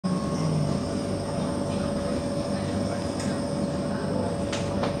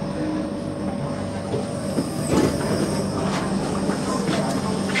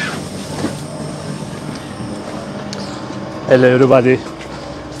Hello everybody,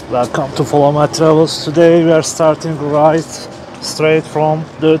 welcome to Follow My Travels. Today we are starting right straight from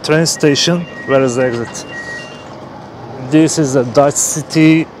the train station. Where is the exit? This is a Dutch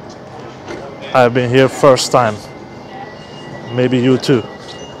city. I've been here first time. Maybe you too.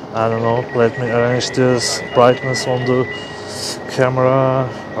 I don't know. Let me arrange this brightness on the camera.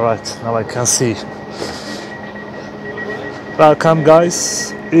 Alright, now I can see. Welcome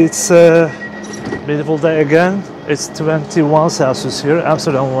guys. It's a beautiful day again. It's 21 Celsius here.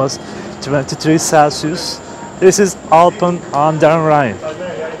 Amsterdam was 23 Celsius. This is Alphen Aan Rijn.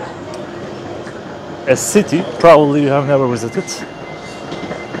 A city probably you have never visited.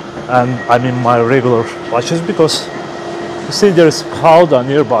 And I'm in my regular watches because you see there is Gouda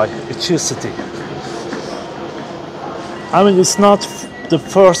nearby, a cheese city. I mean, it's not the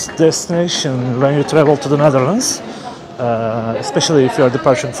first destination when you travel to the Netherlands, especially if you are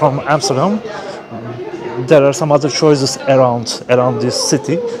departing from Amsterdam. There are some other choices around this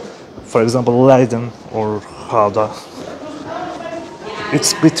city, for example Leiden or Gouda.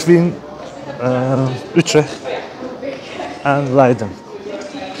 It's between Utrecht and Leiden.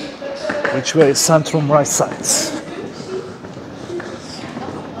 Which way? Centrum, right side.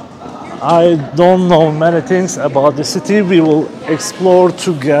 I don't know many things about the city. We will explore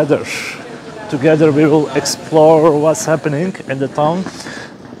together. Together we will explore what's happening in the town.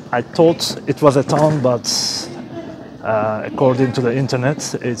 I thought it was a town, but according to the internet,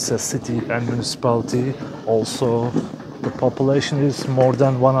 it's a city and municipality. Also, the population is more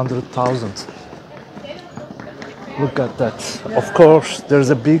than 100,000. Look at that. Of course, there's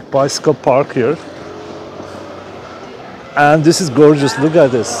a big bicycle park here. And this is gorgeous. Look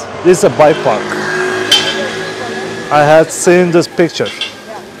at this. This is a bike park. I had seen this picture.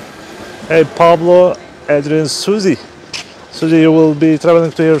 Hey, Pablo, Adrian, Susie. Susie, you will be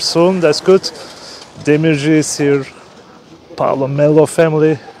traveling to here soon. That's good. Demirci is here. Pablo, Mello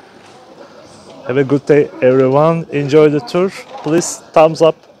family. Have a good day, everyone. Enjoy the tour. Please thumbs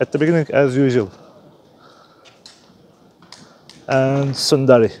up at the beginning, as usual. And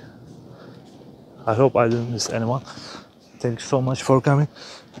Sundari. I hope I didn't miss anyone. Thank you so much for coming.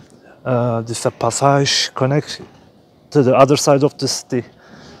 This is a passage connect to the other side of the city.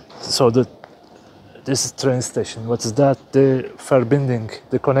 So this is train station. What is that? The verbinding,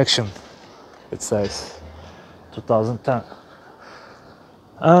 the connection. It says 2010.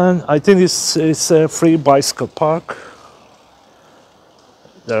 And I think it's a free bicycle park.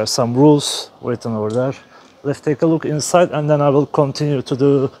 There are some rules written over there. Let's take a look inside and then I will continue to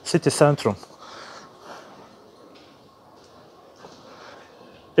the city centrum.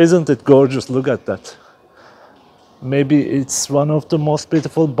 Isn't it gorgeous? Look at that. Maybe it's one of the most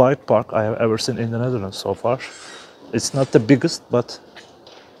beautiful bike park I have ever seen in the Netherlands so far. It's not the biggest, but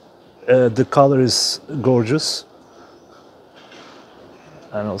the color is gorgeous.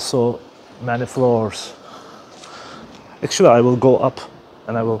 And also many floors. Actually, I will go up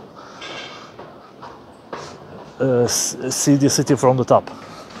and I will see the city from the top.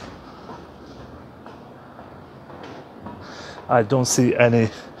 I don't see any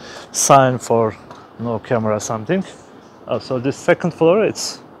sign for no camera or something. So this second floor,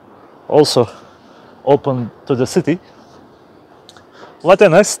 it's also open to the city. What a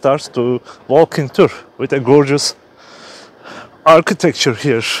nice start to walking tour with a gorgeous architecture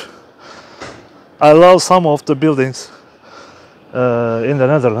here. I love some of the buildings in the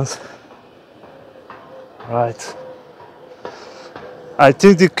Netherlands. Right. I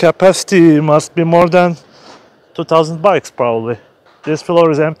think the capacity must be more than 2,000 bikes probably. This floor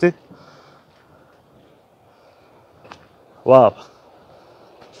is empty. Wow.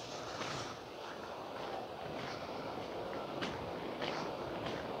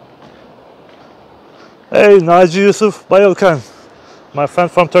 Hey, Naci Yusuf Bayılkan, my friend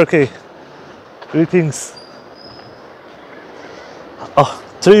from Turkey. Greetings. Oh,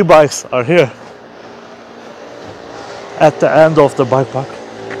 3 bikes are here at the end of the bike park.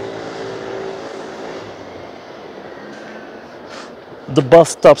 The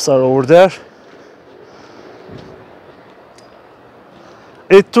bus stops are over there.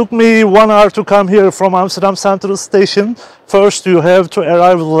 It took me 1 hour to come here from Amsterdam Central Station. First you have to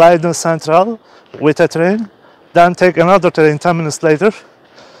arrive at Leiden Central with a train, then take another train 10 minutes later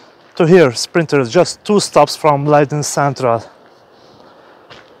to here, Sprinter, just 2 stops from Leiden Central.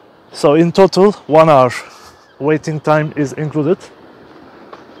 So in total 1 hour. Waiting time is included.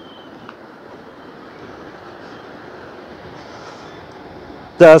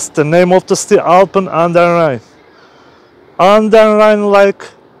 That's the name of the city, Alphen Aan Rijn. Aan Rijn, like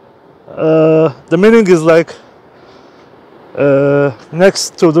the meaning is like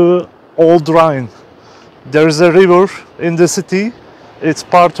next to the old Rhine. There is a river in the city. It's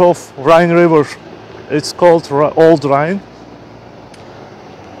part of Rhine River. It's called Old Rhine.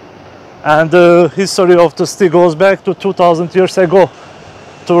 And the history of the city goes back to 2000 years ago,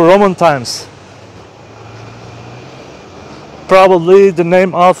 to Roman times. Probably the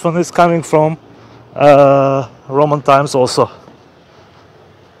name Alphen is coming from Roman times also.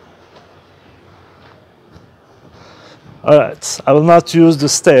 Alright, I will not use the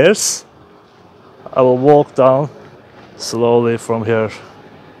stairs. I will walk down slowly from here.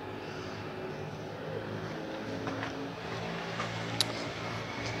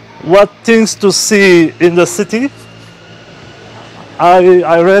 What things to see in the city?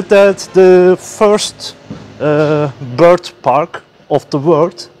 I read that the first bird park of the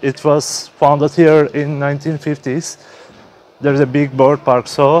world, it was founded here in 1950s. There's a big bird park,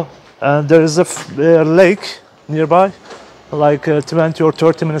 and there is a lake nearby, like 20 or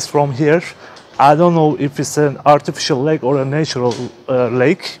 30 minutes from here. I don't know if it's an artificial lake or a natural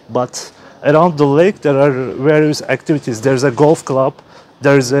lake, but around the lake there are various activities. There's a golf club,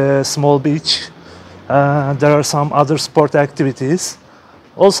 there's a small beach, there are some other sport activities.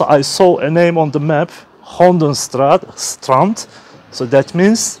 Also, I saw a name on the map, Hondenstrand, so that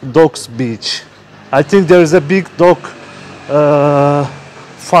means Dogs Beach. I think there is a big dog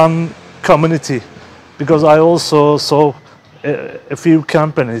fun community, because I also saw a few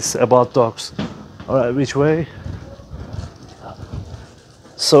companies about dogs. All right, which way?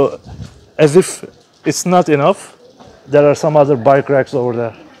 So, as if it's not enough, there are some other bike racks over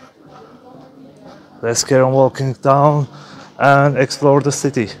there. Let's carry on walking down and explore the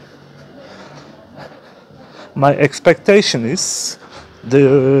city. My expectation is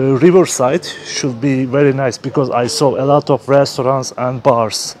the riverside should be very nice, because I saw a lot of restaurants and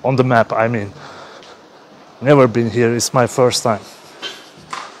bars on the map. I mean, never been here, it's my first time.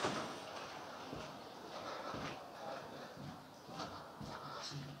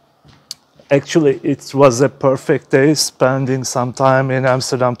 Actually, it was a perfect day spending some time in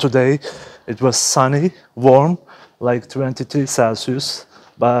Amsterdam today. It was sunny, warm, like 23 Celsius.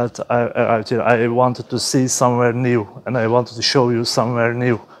 But I wanted to see somewhere new, and I wanted to show you somewhere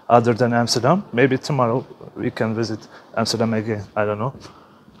new other than Amsterdam. Maybe tomorrow we can visit Amsterdam again, I don't know.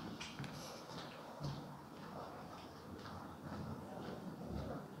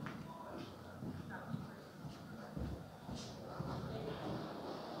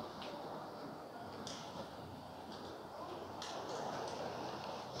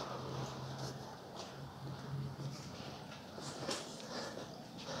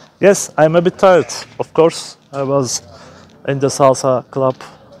 Yes, I'm a bit tired, of course. I was in the salsa club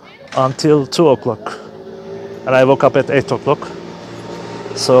until 2 o'clock, and I woke up at 8 o'clock.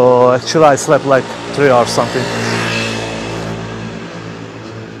 So actually I slept like 3 hours something.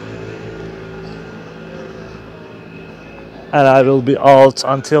 And I will be out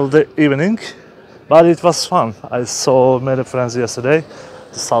until the evening, but it was fun. I saw many friends yesterday,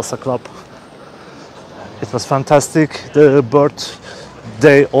 the salsa club. It was fantastic. The birthday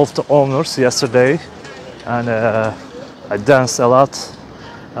of the owners yesterday, and I danced a lot.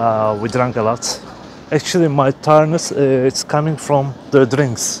 We drank a lot. Actually, my tiredness it's coming from the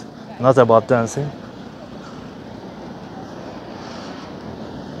drinks, not about dancing.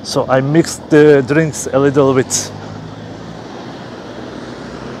 So I mixed the drinks a little bit.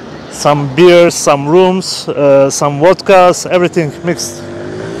 Some beers, some rooms, some vodkas, everything mixed.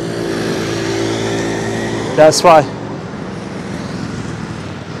 That's why.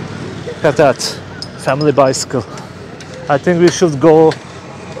 Look at that, family bicycle. I think we should go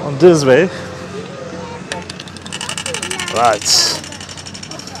on this way. Right.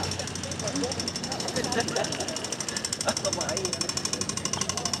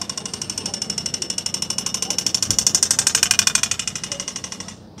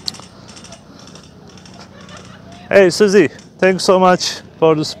 Hey Susie, thanks so much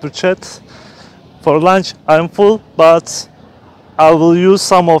for the super chat. For lunch I'm full, but I will use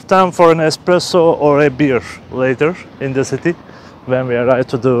some of them for an espresso or a beer later in the city when we arrive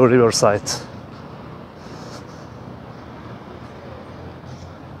to the riverside.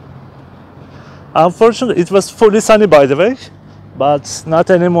 Unfortunately, it was fully sunny by the way, but not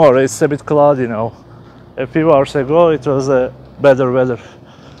anymore. It's a bit cloudy now. A few hours ago it was better weather.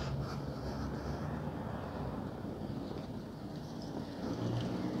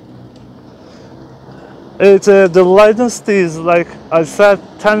 The lightest is, like I said,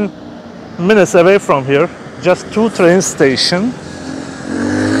 10 minutes away from here, just 2 train stations.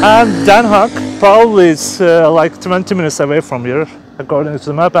 And Den Haag probably is like 20 minutes away from here, according to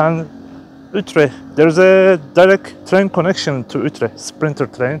the map. And Utrecht, there's a direct train connection to Utrecht, Sprinter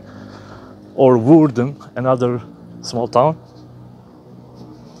train. or Woerden, another small town.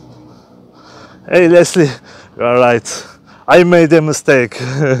 Hey Leslie, you are right. I made a mistake.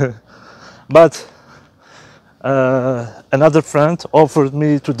 But another friend offered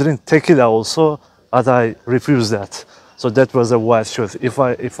me to drink tequila also, but I refused that. So that was a wise choice. If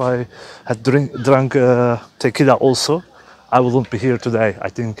I had drunk tequila also, I wouldn't be here today. I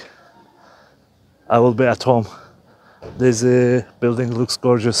think I will be at home. This building looks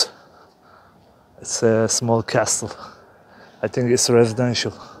gorgeous. It's a small castle. I think it's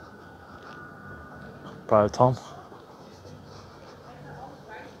residential. Private home.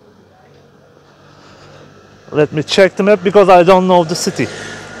 Let me check the map because I don't know the city.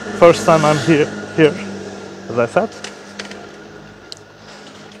 First time I'm here, as I said.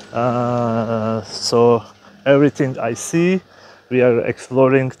 So everything I see, we are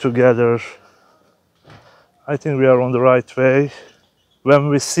exploring together. I think we are on the right way. When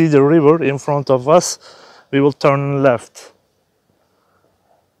we see the river in front of us, we will turn left.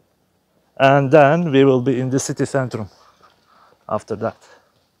 And then we will be in the city center after that.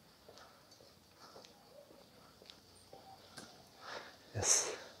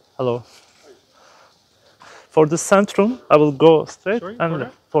 Yes. Hello. For the centrum, I will go straight. Sorry,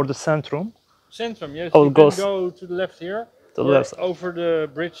 and for the centrum, Centrum, yes. I will You go can go to the left here. the or left. over the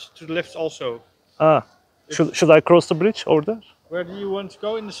bridge to the left also. Should I cross the bridge over there? Where do you want to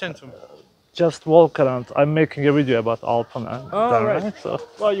go in the Centrum? Just walk around. I'm making a video about Alphen Aan. Oh, right. Right? So,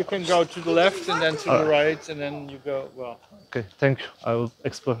 Well, you can go to the left and then to the right and then you go, well. okay, thank you. I will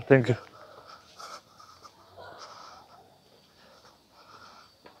explore. Thank you.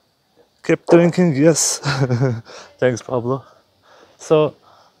 Keep drinking, yes. Thanks, Pablo. So,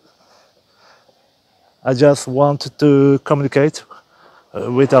 I just wanted to communicate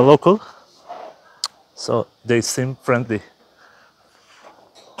with a local. So, they seem friendly.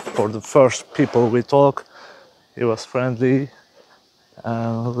 For the first people we talk, he was friendly.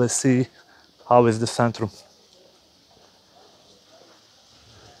 Let's see how is the centrum.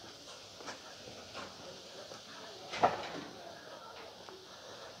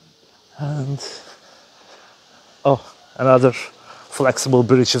 And oh, another flexible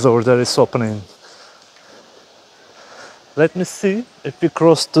bridge is over there is opening. Let me see if we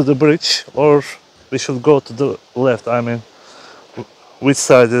cross to the bridge or we should go to the left. I mean, which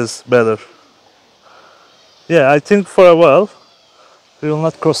side is better? Yeah, I think for a while we will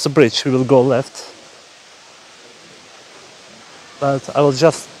not cross the bridge, we will go left. But I will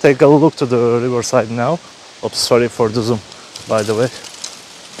just take a look to the riverside now. Oops, sorry for the zoom, by the way.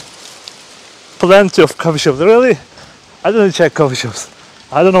 Plenty of coffee shops, really? I didn't check coffee shops.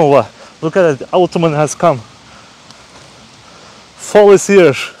 I don't know why. Look at it, autumn has come. Fall is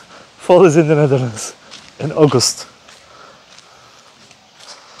here. Fall is in the Netherlands in August.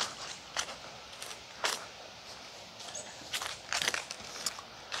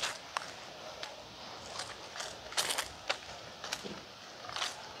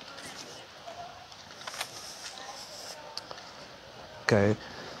 Okay.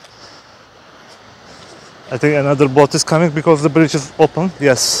 I think another boat is coming because the bridge is open.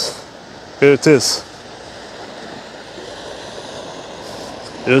 Yes, here it is.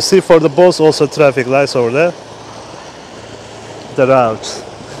 You see for the boats also traffic lights over there. They're out.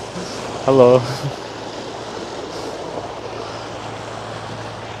 Hello.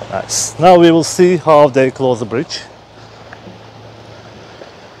 Nice. Now we will see how they close the bridge.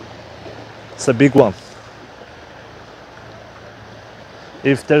 It's a big one.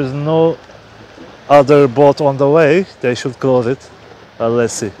 If there's no other boat on the way, they should close it.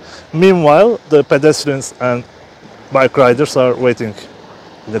 Let's see. Meanwhile, the pedestrians and bike riders are waiting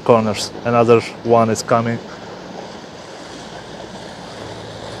in the corners. Another one is coming.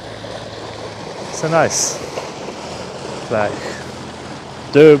 It's a nice flag.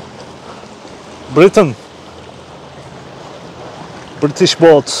 The British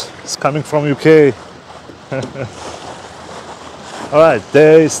boat is coming from UK. Alright,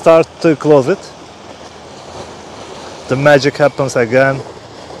 they start to close it. The magic happens again.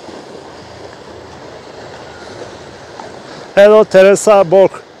 Hello, Teresa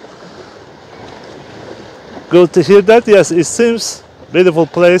Borg. Good to hear that. Yes, it seems beautiful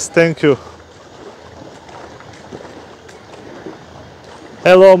place. Thank you.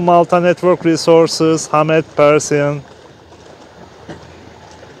 Hello, Malta Network Resources. Hamed Persian.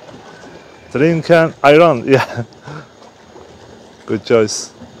 Drink and iron. Yeah. Good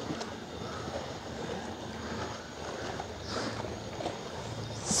choice.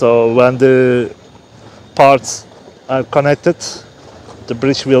 So when the parts are connected, the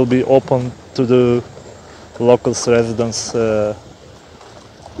bridge will be open to the locals' residents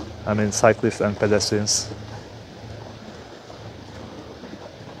I mean cyclists and pedestrians.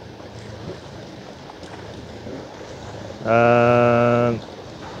 And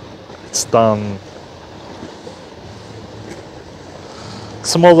it's done.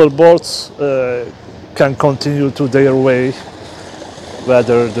 Smaller boats can continue to their way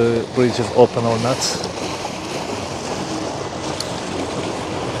whether the bridge is open or not.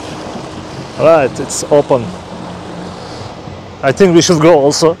 Right, it's open. I think we should go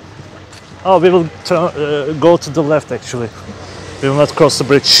also. Oh, we will go to the left actually. We will not cross the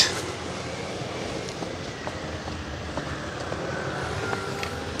bridge.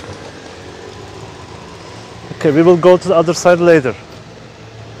 Okay, we will go to the other side later.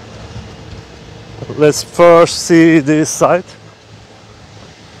 Let's first see this side.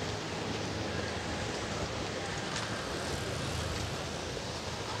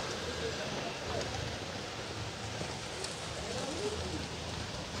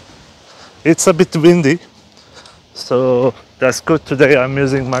 It's a bit windy, so that's good. Today I'm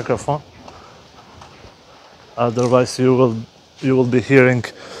using microphone. Otherwise, you will be hearing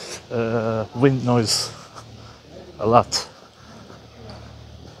wind noise a lot.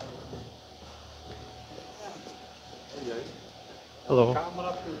 Hello.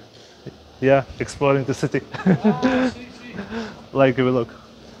 Yeah, exploring the city. Like a vlog.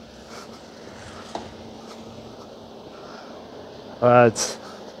 Right.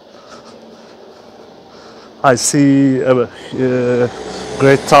 I see a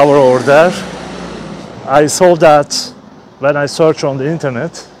great tower over there. I saw that when I searched on the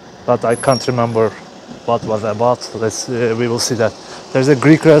internet, but I can't remember what was about. We will see that. There's a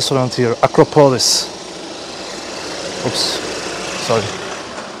Greek restaurant here, Acropolis. Oops, sorry.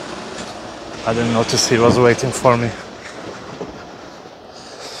 I didn't notice he was waiting for me.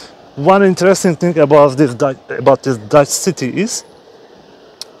 One interesting thing about this Dutch city is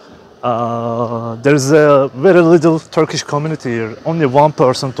there's a very little Turkish community here. Only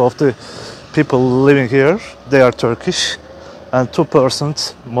 1% of the people living here, they are Turkish, and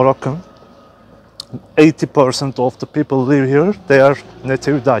 2% Moroccan. 80% of the people live here, they are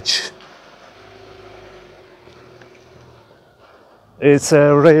native Dutch. It's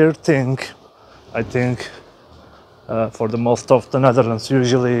a rare thing, I think, for the most of the Netherlands.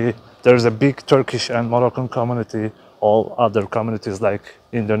 Usually there's a big Turkish and Moroccan community, all other communities like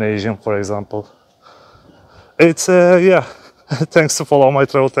Indonesian, for example. It's, yeah, thanks to Follow My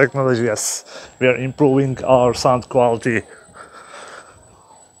Travel Technology, yes, we are improving our sound quality.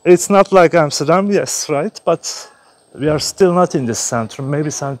 It's not like Amsterdam, yes, right, but we are still not in the centrum. Maybe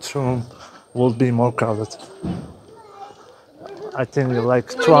centrum will be more crowded. I think we're like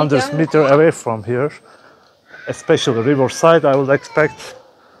 200 meters away from here, especially Riverside. I would expect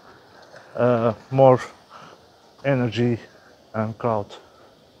more energy and crowd.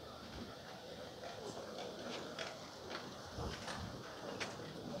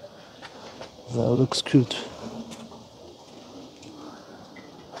 That looks cute.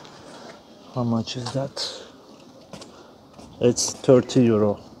 How much is that? It's 30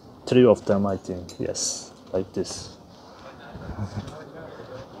 euro. 3 of them, I think. Yes, like this.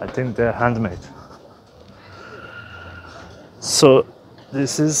 I think they're handmade. So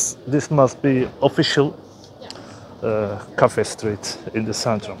this must be official cafe street in the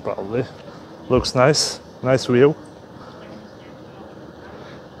centrum, probably. Looks nice. Nice view.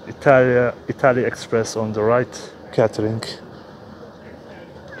 Italia Express on the right, catering.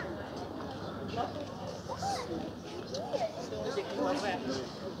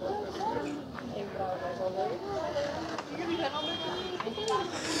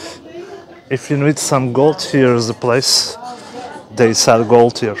 If you need some gold, here is the place. They sell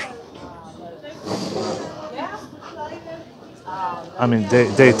gold here. I mean,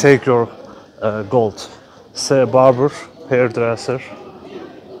 they take your gold. Say a barber, hairdresser.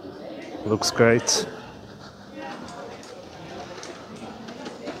 Looks great.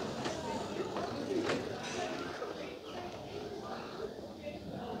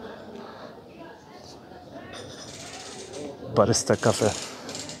 Barista cafe.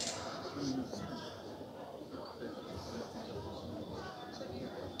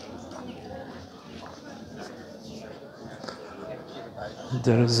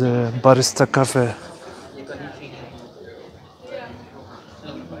 There is a barista cafe.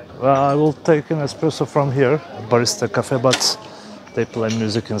 Well, I will take an espresso from here, barista cafe, but they play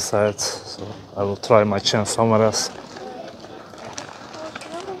music inside, so I will try my chance somewhere else.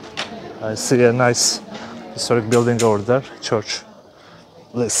 I see a nice historic building over there, church.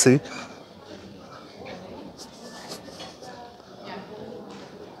 Let's see.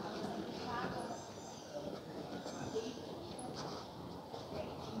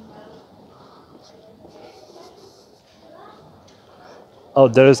 Oh,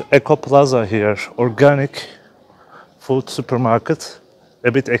 there is Eco Plaza here, organic food supermarket.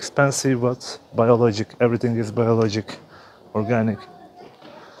 A bit expensive, but biologic. Everything is biologic, organic.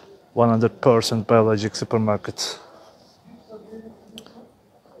 100% biologic supermarket.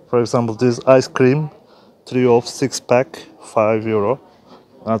 For example, this ice cream, 3 of 6 pack, €5.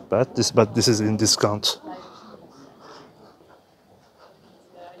 Not bad. But this is in discount.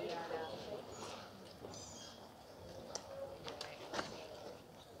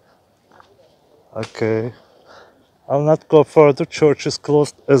 Okay. I'll not go further. Church is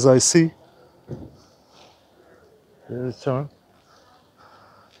closed as I see. We return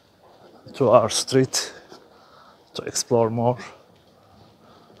to our street to explore more.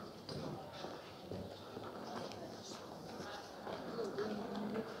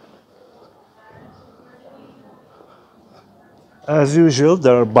 As usual,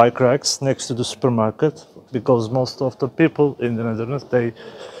 there are bike racks next to the supermarket because most of the people in the Netherlands, they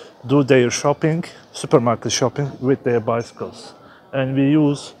do their shopping, supermarket shopping, with their bicycles. And we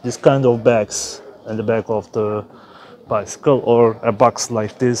use this kind of bags in the back of the bicycle or a box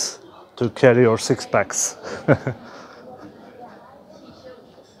like this to carry your 6 packs.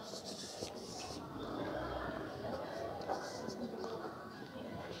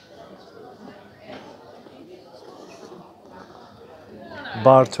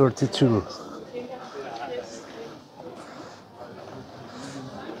 Bar 32.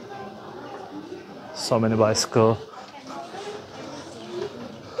 So many bicycles.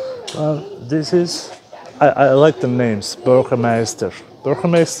 Well, this is, I like the names, Burgermeister.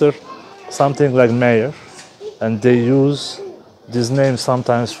 Burgermeister, something like mayor, and they use this name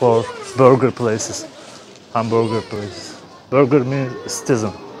sometimes for burger places, hamburger places. Burger means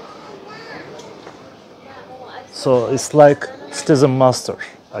citizen. So it's like citizen master,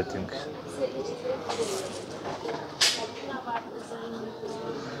 I think.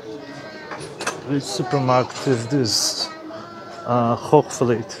 Which supermarket is this?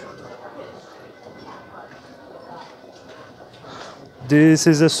 Hoogvliet. This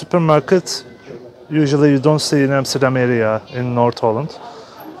is a supermarket. Usually you don't see in Amsterdam area in North Holland.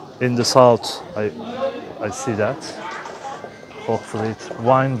 In the south, I see that. Hoogvliet.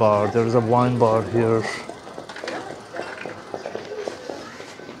 Wine bar. There is a wine bar here.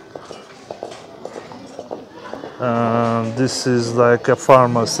 This is like a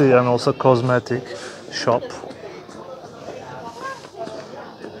pharmacy and also cosmetic shop.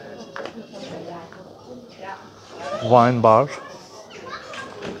 Wine bar.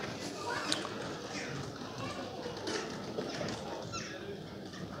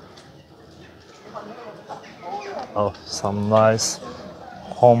 Oh, some nice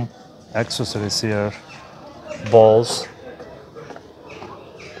home accessories here. Balls.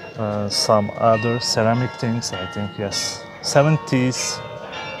 Some other ceramic things, I think, yes. 70s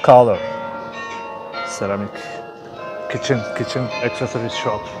color ceramic kitchen accessories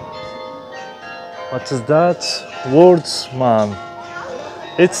shop. What is that? Wordsman.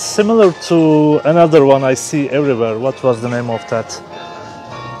 It's similar to another one I see everywhere. What was the name of that?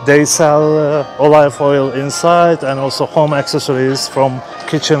 They sell olive oil inside and also home accessories from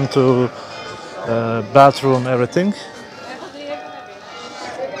kitchen to bathroom, everything.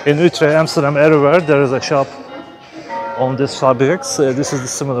 In Utrecht, Amsterdam, everywhere there is a shop on this subjects. This is the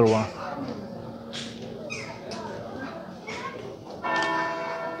similar one.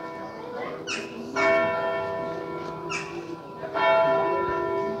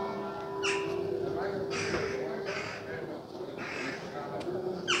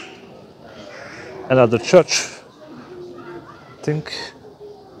 Another church, I think.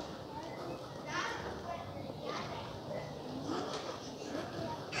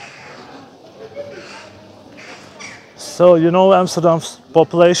 So, you know, Amsterdam's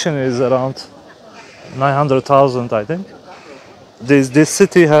population is around 900,000, I think. This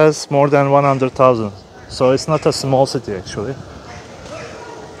city has more than 100,000, so it's not a small city actually.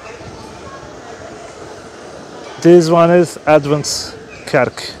 This one is Advent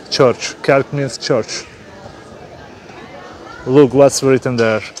Kerk, church. Kerk means church. Look what's written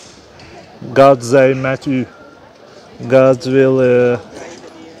there. God zij met u. God will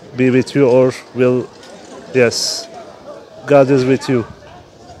be with you, or will, yes, God is with you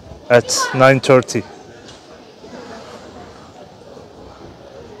at 9:30.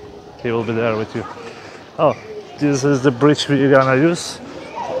 He will be there with you. Oh, this is the bridge we're gonna use.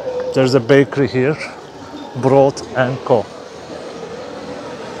 There's a bakery here, Brood and Co.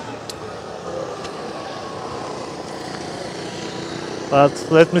 But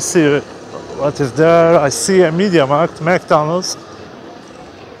let me see what is there. I see a Media Markt, McDonald's.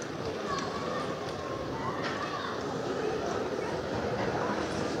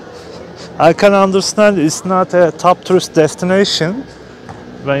 I can understand it's not a top tourist destination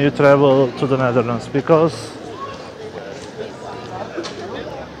when you travel to the Netherlands, because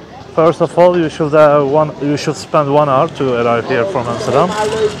first of all you should spend 1 hour to arrive here from Amsterdam,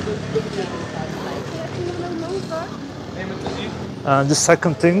 and the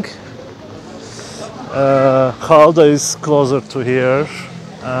second thing, Gouda is closer to here,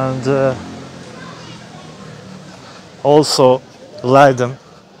 and also Leiden,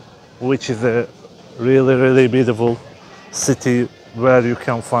 which is a really beautiful city where you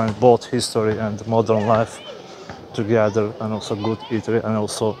can find both history and modern life together, and also good eatery, and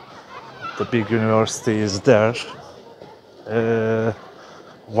also the big university is there.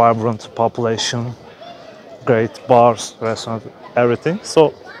 Vibrant population, great bars, restaurants, everything. So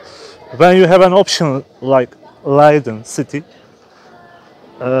when you have an option like Leiden city,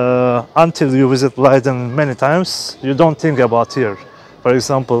 until you visit Leiden many times, you don't think about here. For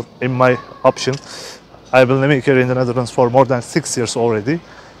example, in my option, I've been living here in the Netherlands for more than 6 years already,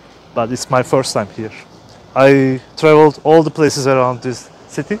 but it's my first time here. I traveled all the places around this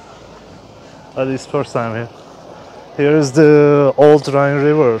city, but it's first time here. Here is the old Rhine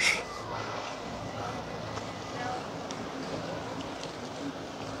River.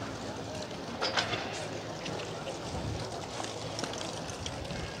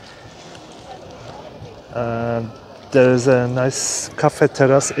 There is a nice cafe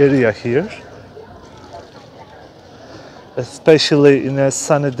terrace area here, especially in a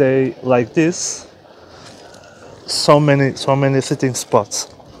sunny day like this. So many sitting spots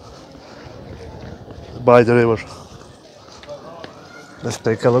by the river. Let's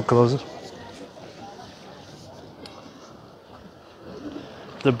take a look closer.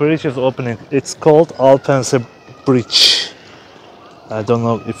 The bridge is opening. It's called Alphen Bridge. I don't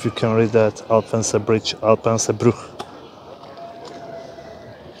know if you can read that. Alphen Bridge, Alphen Brug.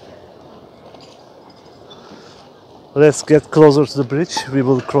 Let's get closer to the bridge. We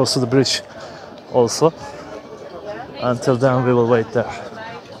will cross the bridge also. Until then, we will wait there.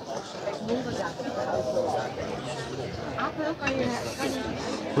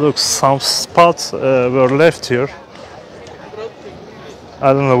 Look, some spots were left here.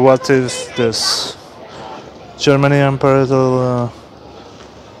 I don't know what is this. Germany Imperial.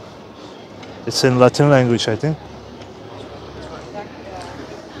 It's in Latin language, I think.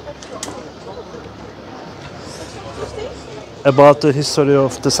 About the history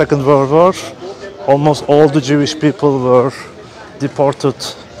of the Second World War, almost all the Jewish people were deported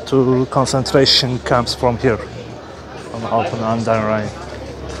to concentration camps from here, from Alphen Aan and Rijn.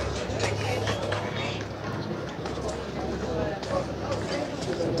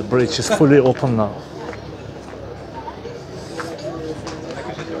 The bridge is fully open now.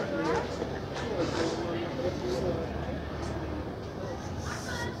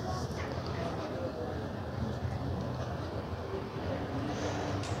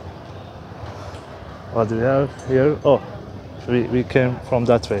 What do we have here? Oh, we came from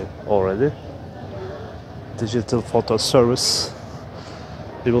that way already. Digital photo service.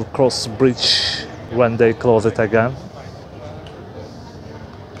 We will cross the bridge when they close it again.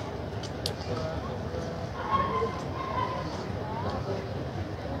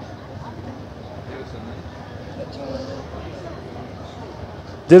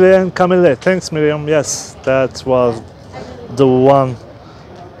 Dile and Camille, thanks Miriam. Yes, that was the one.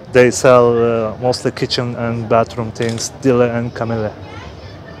 They sell mostly kitchen and bathroom things, Dile and Camille.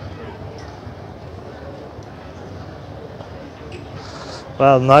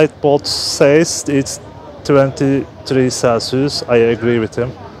 Well, Nightbot says it's 23 Celsius. I agree with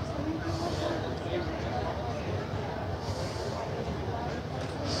him.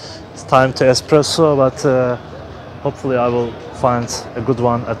 It's time to espresso, but hopefully I will find a good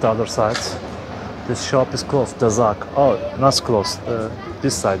one at the other side. This shop is closed, the Zak. Oh, not closed.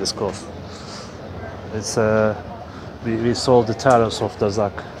 This side is closed. It's we saw the terrace of the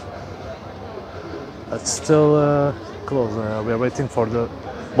Zak. It's still closed. We are waiting for the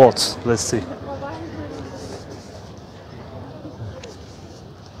boats. Let's see.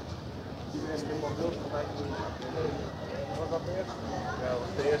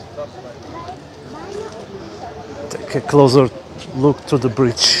 Take a closer look to the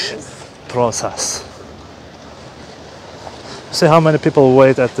bridge process. See how many people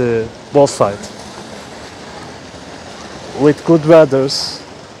wait at the boat side. With good weathers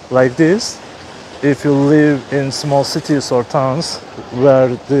like this, if you live in small cities or towns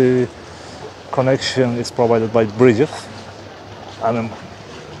where the connection is provided by bridges, I mean,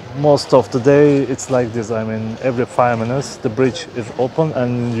 most of the day it's like this. I mean, every 5 minutes the bridge is open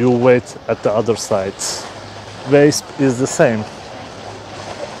and you wait at the other side. Waste is the same.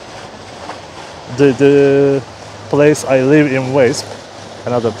 the place I live in Weesp,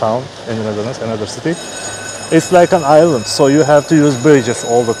 another town in the Netherlands, another city. It's like an island, so you have to use bridges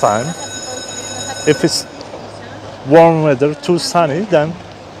all the time. If it's warm weather, too sunny,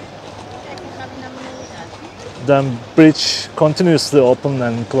 then bridge continuously open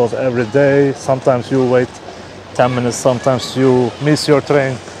and close every day. Sometimes you wait 10 minutes, sometimes you miss your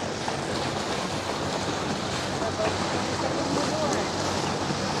train.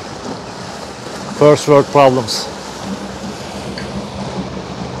 First world problems.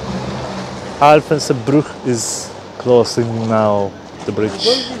 Alphen Aan is closing now, the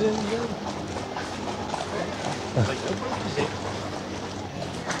bridge.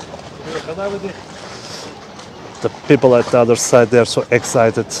 The people at the other side, they are so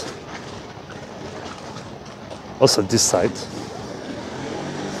excited. Also this side.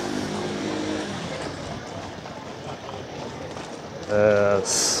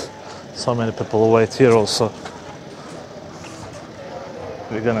 Yes, so many people wait here also.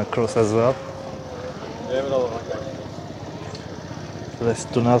 We're gonna cross as well. Let's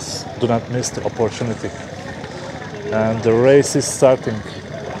do not miss the opportunity. And the race is starting.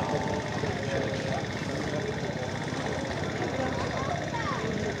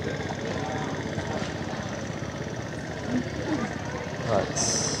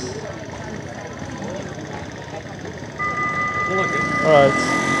 Alright.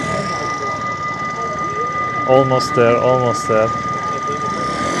 Almost there, almost there.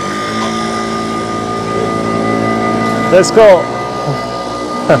 Let's go!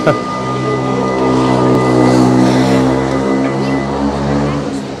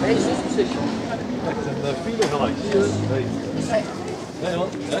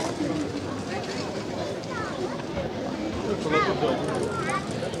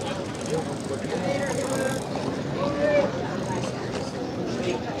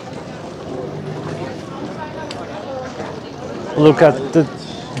 Look at the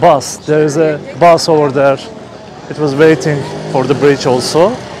bus. There is a bus over there. It was waiting for the bridge also.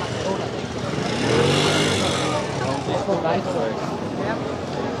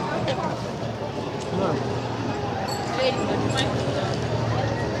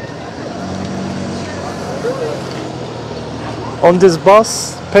 On this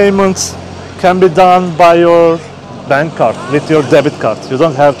bus, payments can be done by your bank card, with your debit card. You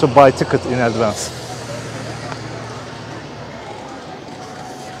don't have to buy ticket in advance.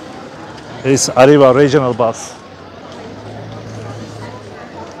 It's Arriva regional bus.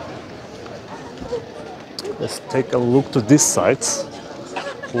 Let's take a look to this side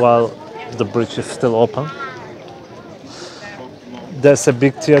while the bridge is still open. There's a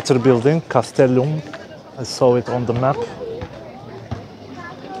big theater building, Castellum. I saw it on the map.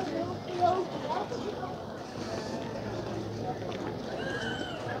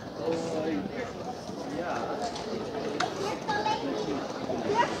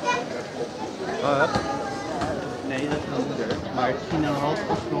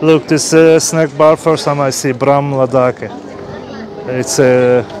 Look, this snack bar, first time I see Bram Ladake. It's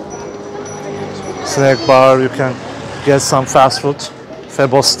a snack bar, you can get some fast food,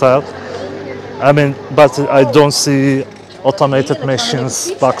 Febo style. I mean, but I don't see automated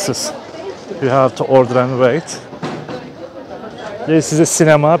machines, boxes. You have to order and wait. This is a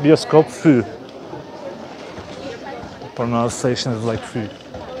cinema, bioskop, Fü. Pronunciation is like Fü.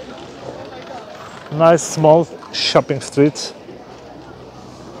 Nice small shopping street.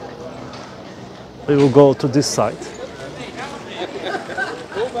 We will go to this side.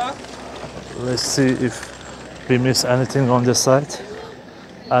 Let's see if we miss anything on this side.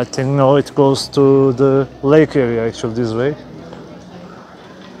 I think no, it goes to the lake area actually this way.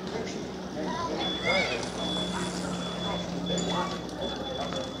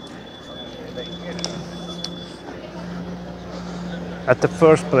 At the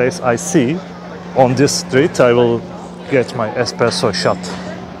first place I see on this street, I will get my espresso shot.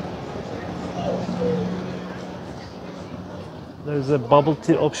 There's a bubble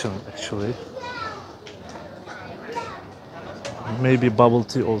tea option actually. Maybe bubble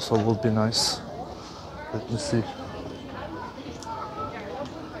tea also would be nice. Let me see.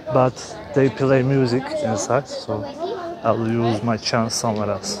 But they play music inside, so I'll use my chance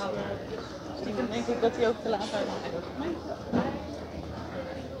somewhere else.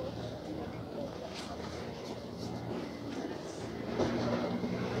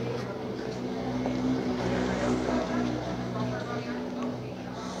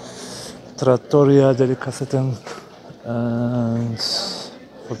 Trattoria Delicatessen and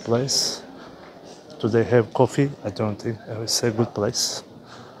food place. Do they have coffee? I don't think. It's a good place.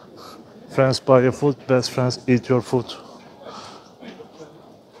 Friends buy your food, best friends eat your food.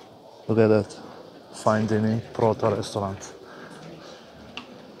 Look at that. fine dining proto restaurant.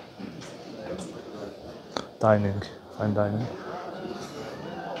 Dining, fine dining.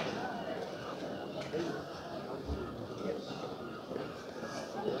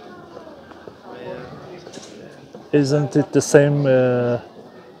 Isn't it the same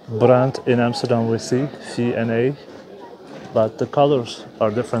brand in Amsterdam we see, V&A? But the colors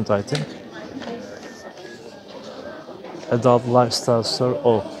are different, I think. Adult lifestyle store.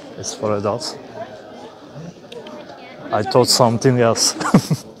 Oh, it's for adults. I thought something else.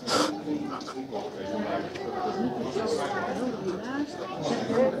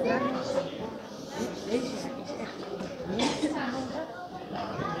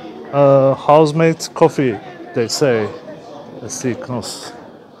 House-made coffee, they say. Let's see, Knos.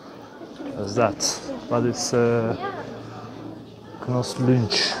 What's that? But it's Knos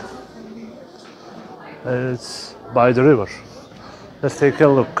Lunch. It's by the river. Let's take a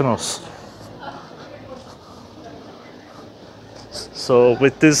look, Knos. So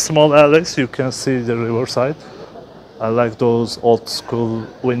with these small alleys, you can see the riverside. I like those old school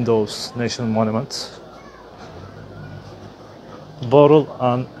windows, National Monument. Bottle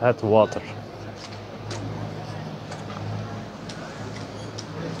and add water.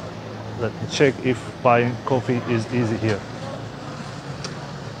 Let me check if buying coffee is easy here.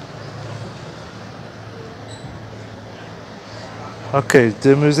 Okay,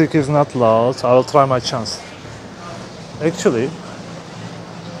 the music is not loud. I will try my chance. Actually,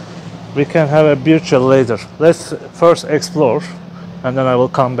 we can have a beer chill later. Let's first explore and then I will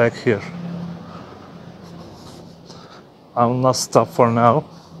come back here. I will not stop for now.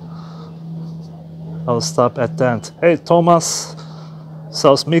 I'll stop at the end. Hey, Thomas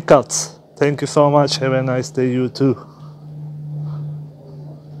sells Mikat. Thank you so much. Have a nice day, you too.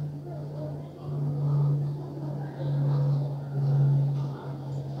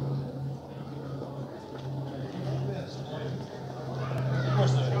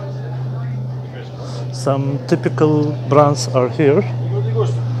 Some typical brands are here,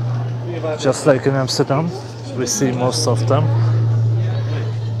 just like in Amsterdam. We see most of them,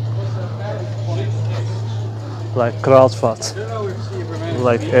 like Kruidvat,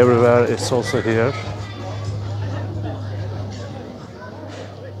 like everywhere, it's also here.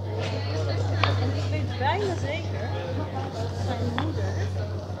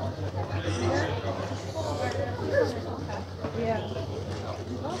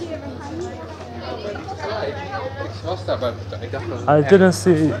 I didn't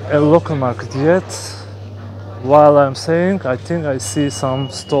see a local market yet. While I'm saying, I think I see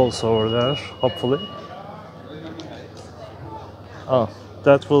some stalls over there, hopefully. Oh,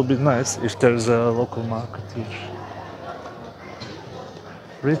 that will be nice if there's a local market here.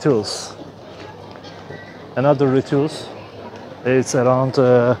 Rituals. Another rituals. It's around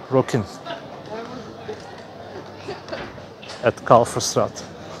Rockin at Kalverstraat.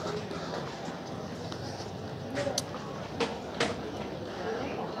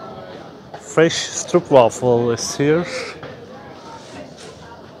 Fresh stroopwafel is here.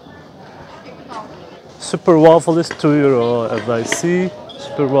 Super waffle is €2 as I see.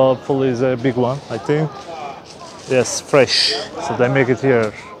 Super waffle is a big one, I think. Yes, fresh. So they make it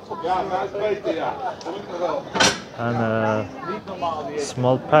here. And a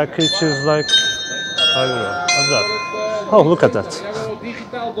small package is like €5. What's that? Oh, look at that.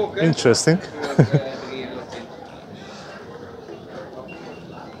 Interesting.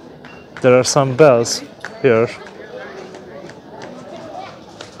 There are some bells here.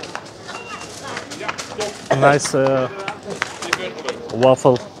 A nice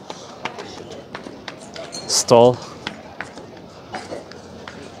waffle stall.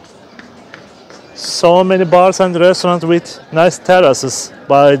 So many bars and restaurants with nice terraces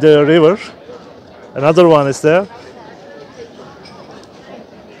by the river. Another one is there.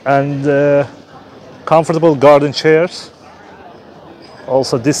 And comfortable garden chairs.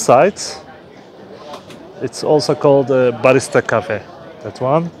 Also this side. It's also called Barista Cafe. That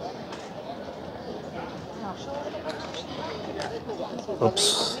one.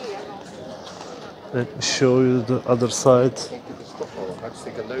 Oops. Let me show you the other side.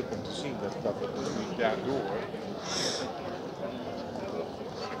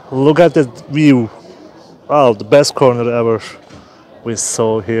 Look at that view. Wow, the best corner ever we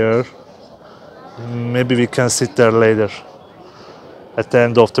saw here. Maybe we can sit there later at the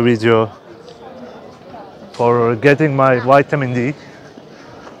end of the video for getting my vitamin D.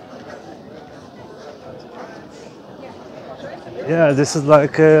 Yeah, this is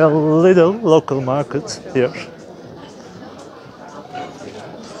like a little local market here.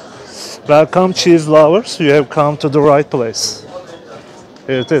 Welcome, cheese lovers. You have come to the right place.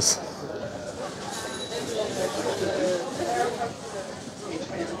 Here it is.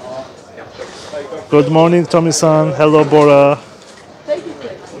 Good morning, Tommy-san. Hello, Bora.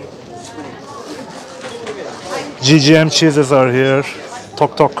 GGM cheeses are here.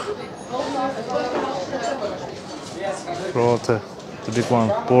 Tok tok. Rote, the big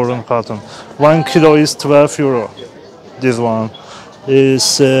one. Boron cotton. 1 kilo is 12 euro. This one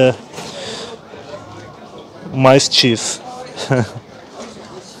is mice cheese.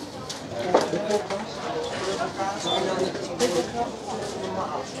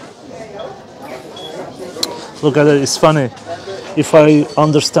 Look at it, it's funny. If I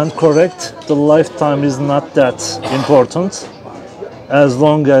understand correct, the lifetime is not that important as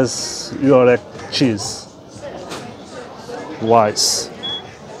long as you are a cheese. Wise.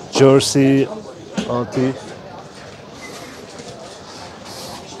 Jersey, Auntie.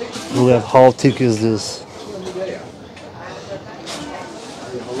 Look at how thick is this.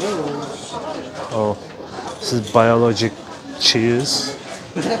 Oh, this is biologic cheese.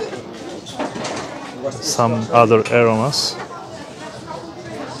 Some other aromas.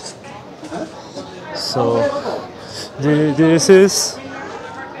 So this is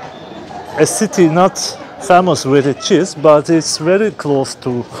a city not famous with its cheese, but it's very close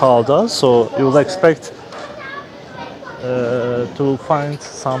to Halda, so you will expect to find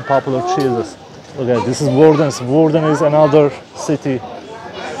some popular cheeses. Okay, this is Worden. Worden is another city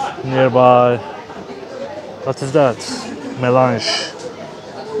nearby. What is that? Melange.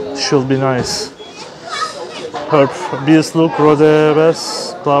 Should be nice. Herb, bees look,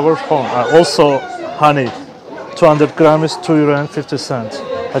 rhododendrons, flower, corn. Also honey. 200 grams is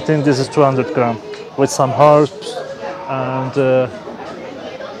 €2.50. I think this is 200 grams with some herbs and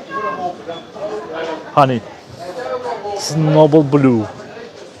honey. This is Noble Blue.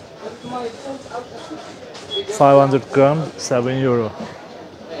 500 grams, €7.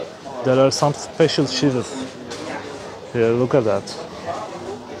 There are some special cheeses. Here, look at that.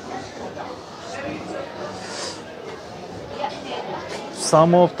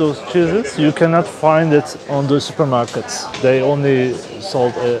 Some of those cheeses you cannot find it on the supermarkets. They only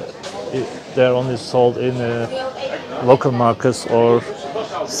sold. They're only sold in local markets or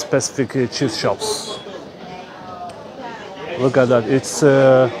specific cheese shops. Look at that. It's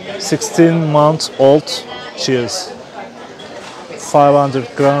 16-month-old cheese. 500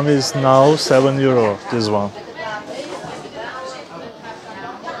 grams is now €7. This one.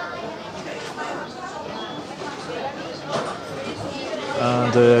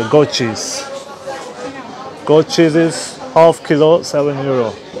 And goat cheese. Goat cheese is half kilo,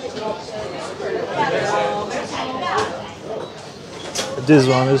 €7. This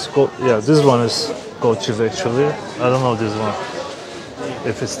one is goat. Yeah, this one is goat cheese actually. I don't know this one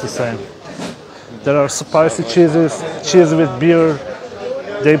if it's the same. There are spicy cheeses, cheese with beer.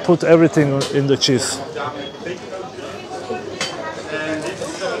 They put everything in the cheese.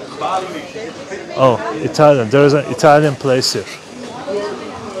 Oh, Italian. There is an Italian place here.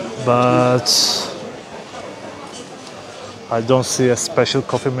 But I don't see a special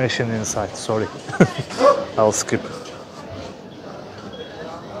coffee machine inside, sorry. I'll skip.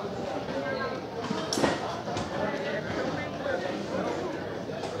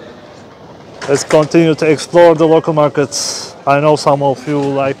 Let's continue to explore the local markets. I know some of you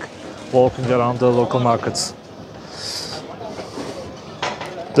like walking around the local markets.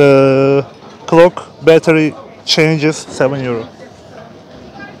 The clock battery changes, €7.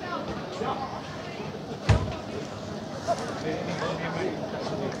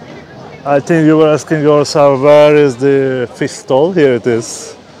 I think you were asking yourself, where is the fish stall? Here it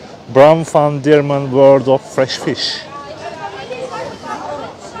is. Bram van Dierman World of Fresh Fish.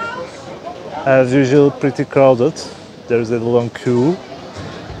 As usual, pretty crowded. There's a long queue.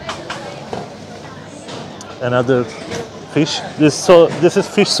 Another fish. This is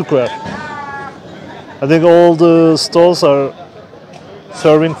Fish Square. I think all the stalls are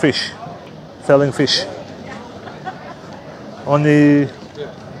serving fish, selling fish. Only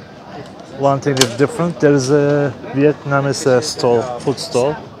one thing is different. There is a Vietnamese stall, food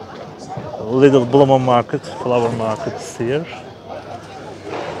stall. Little Bloomer market, flower market here.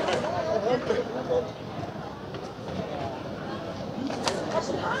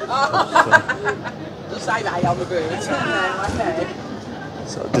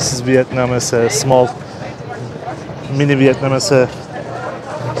 So this is Vietnamese small, mini Vietnamese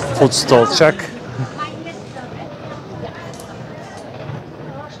food stall. Check.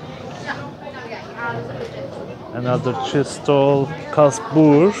 Another cheese stall,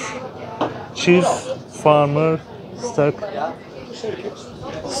 Kasboer, chief farmer, stark,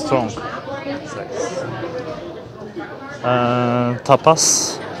 strong. And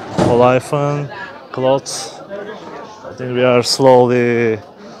tapas, Alphen, clothes. I think we are slowly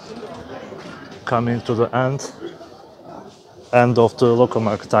coming to the end of the local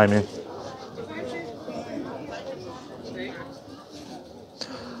market, I mean.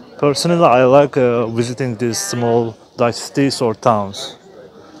 Personally, I like visiting these small Dutch cities or towns.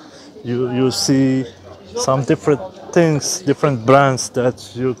 You see some different things, different brands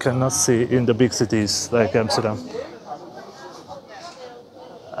that you cannot see in the big cities like Amsterdam.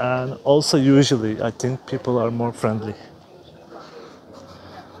 And also usually I think people are more friendly.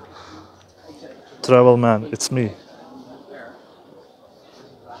 Travel man, it's me.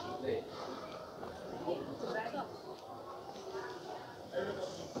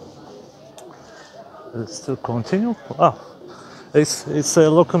 Let's still continue. Ah, it's a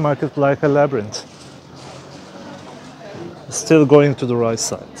local market like a labyrinth. Still going to the right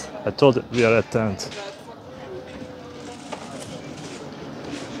side. I told you we are at the end.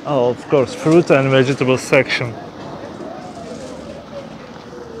 Oh, of course, fruit and vegetable section.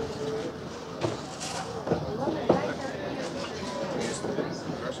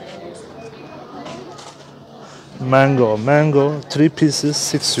 Mango, 3 pieces,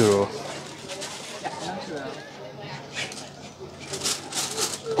 €6.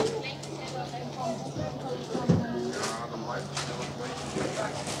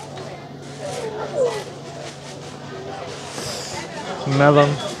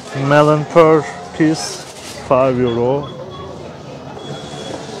 Melon per piece, €5.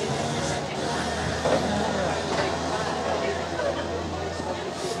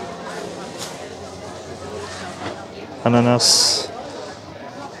 Ananas,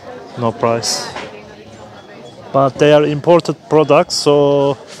 no price. But they are imported products,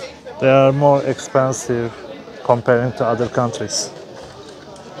 so they are more expensive comparing to other countries.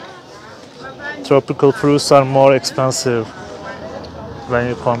 Tropical fruits are more expensive when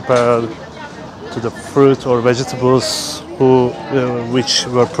you compare to the fruit or vegetables which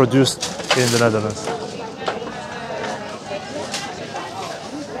were produced in the Netherlands.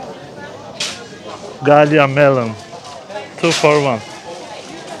 Galia melon, 2 for 1.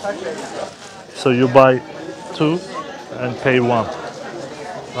 So you buy 2 and pay 1.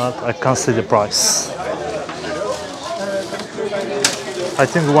 But I can't see the price. I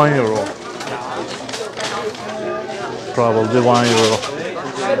think €1. Probably €1.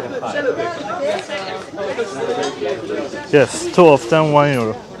 Yes, 2 of them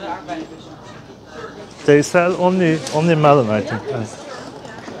 €1. They sell only melon, I think.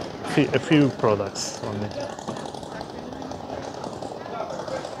 A few products only.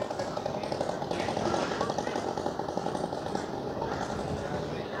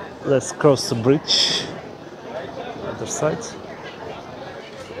 Let's cross the bridge. Other side.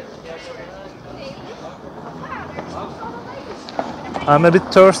 I'm a bit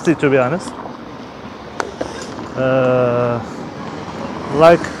thirsty, to be honest.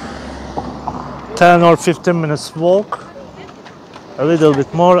 Like 10 or 15 minutes walk, a little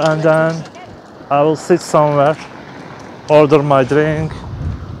bit more, and then I will sit somewhere, order my drink,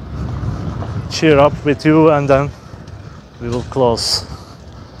 cheer up with you, and then we will close.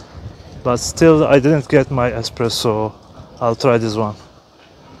 But still, I didn't get my espresso. I'll try this one.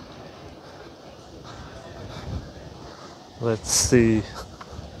 Let's see.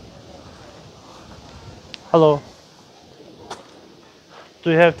 Hello. Do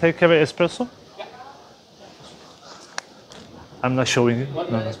you have takeaway espresso? I'm not showing you. One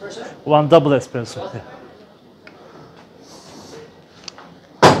espresso? One double espresso. Yeah.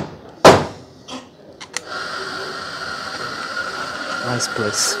 Nice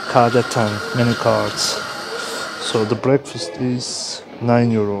place. Card at 10, many cards. So the breakfast is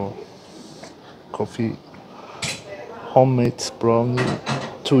 €9. Coffee, homemade brownie,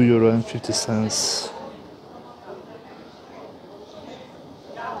 €2.50.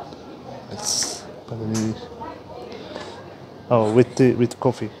 It's probably with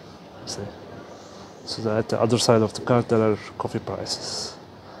coffee. See. So that at the other side of the card there are coffee prices.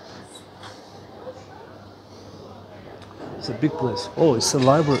 It's a big place. Oh, it's a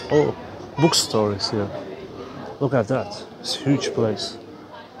library. Oh, bookstore is here. Look at that. It's a huge place.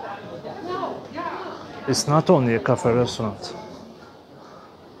 It's not only a cafe restaurant.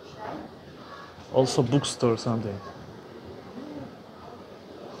 Also bookstore something.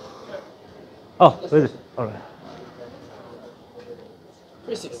 Oh, really? All right.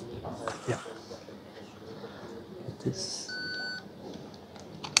 360. Yeah. It is.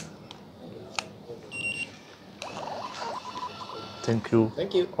 Thank you.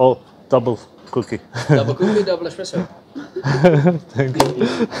 Thank you. Oh, double cookie. Double cookie, double espresso. Thank you.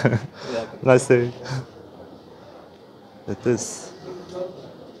 Nice day. It is.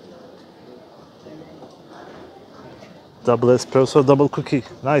 Double espresso, double cookie.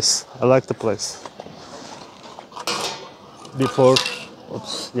 Nice. I like the place. Before,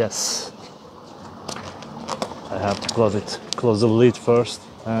 oops, yes. I have to close it. Close the lid first,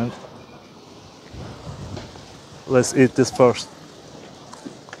 and let's eat this first.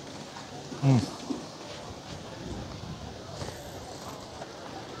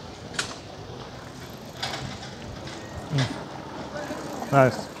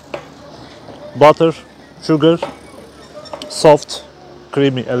 Nice. Butter, sugar, soft,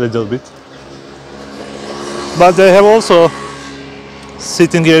 creamy a little bit. But they have also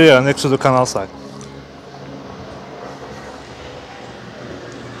sitting area next to the canal side.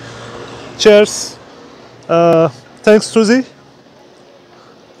 Cheers. Thanks, Suzy.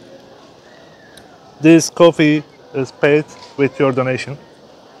 This coffee is paid with your donation.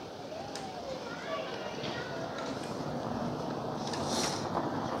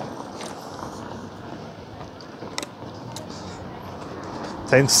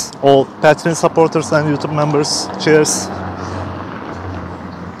 Thanks all Patreon supporters and YouTube members. Cheers.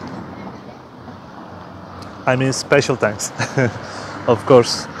 I mean special thanks. Of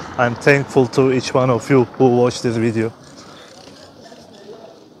course, I'm thankful to each one of you who watched this video.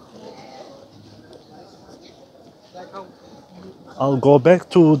 I'll go back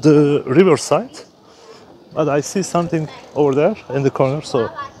to the riverside, but I see something over there in the corner, so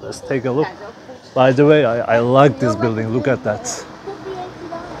let's take a look. By the way, I like this building. Look at that.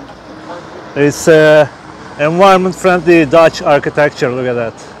 It's environment-friendly Dutch architecture. Look at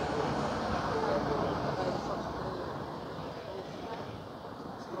that.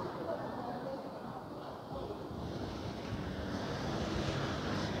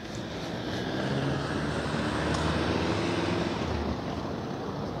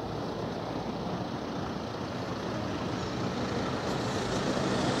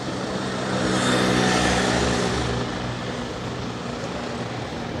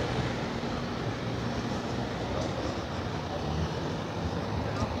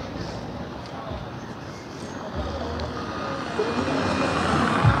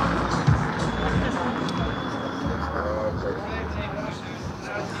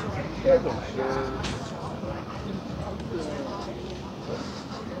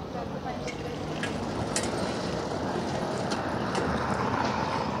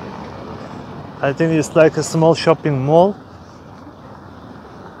 I think it's like a small shopping mall.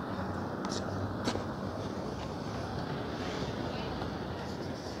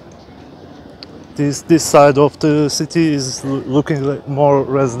 This side of the city is looking like more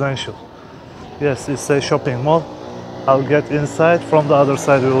residential. Yes, it's a shopping mall. I'll get inside. From the other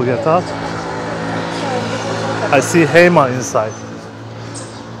side, we will get out. I see Hema inside.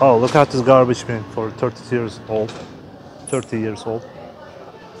 Oh, look at this garbage bin for 30 years old. 30 years old.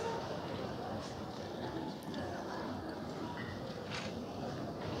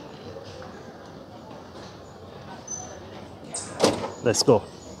 Let's go.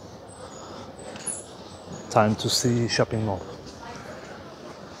 Time to see shopping mall.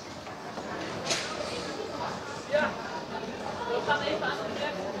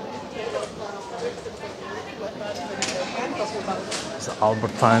 So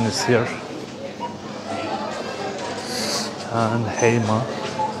Albertine is here. And Hema.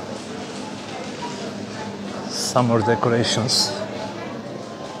 Summer decorations.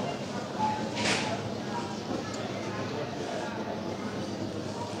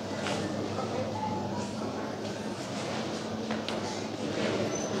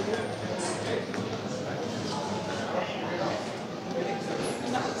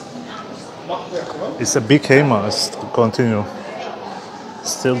 It's a big Hema. It's continue.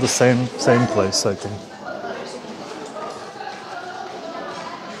 Still the same place, I think.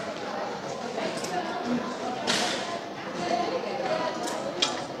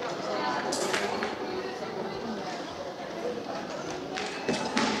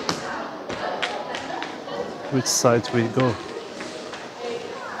 Which side we go?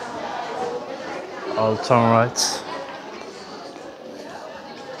 I'll turn right.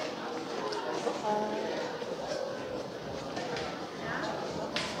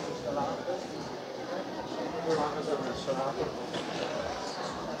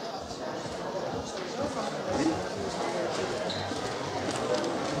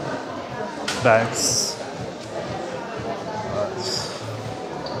 Bags.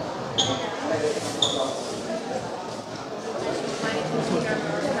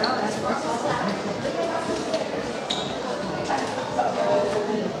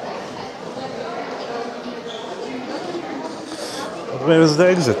 Where is the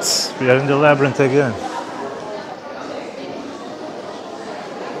exit? We are in the labyrinth again.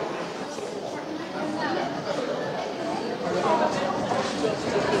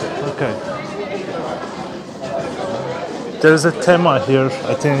 Okay. There's a thema here.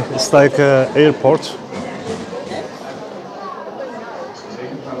 I think it's like an airport.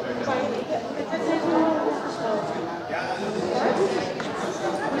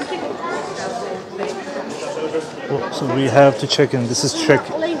 So we have to check in. This is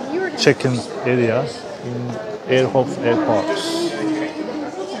check-in area in Airhof Airport.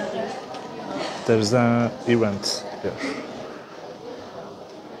 There's an event here.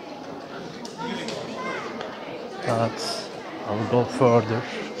 But I'll go further.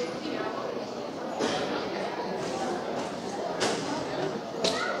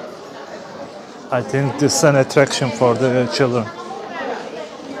 I think this is an attraction for the children.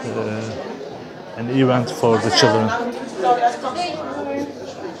 An event for the children.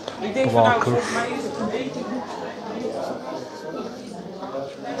 Walker.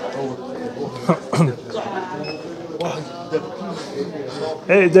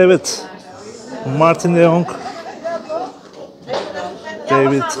 Hey David, Martin de Jong.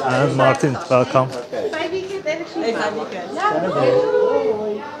 David and Martin, welcome.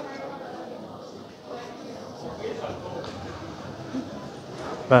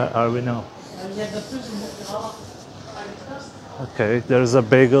 Where are we now? Okay, there's a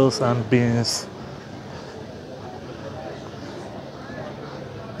bagels and beans.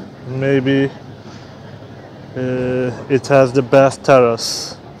 Maybe it has the best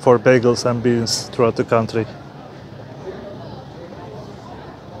terrace for bagels and beans throughout the country.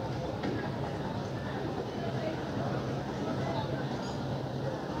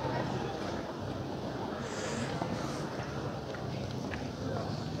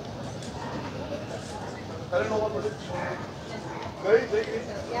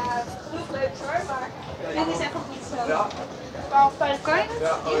 Ja, het is leuk hoor, maar dit is echt niet zo. Kan je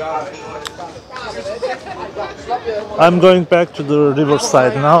het? I'm going back to the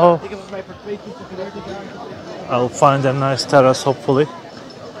riverside now. I'll find a nice terrace hopefully.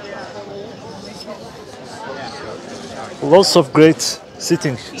 Lots of great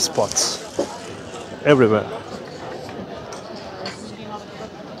sitting spots everywhere.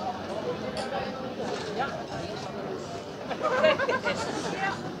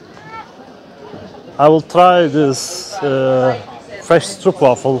 I will try this fresh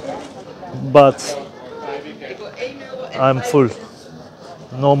stroopwafel, but I'm full.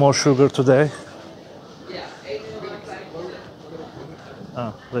 No more sugar today.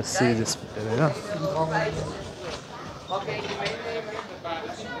 Let's see this area.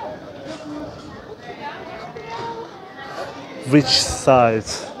 Which side?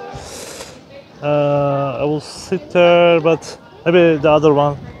 I will sit there, but maybe the other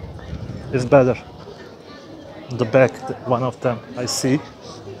one is better. The back, one of them I see.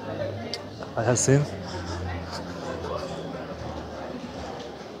 I have seen.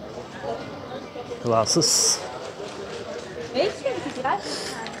 Glasses.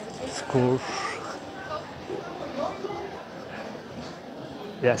 Score.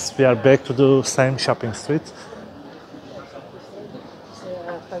 Yes, we are back to the same shopping street.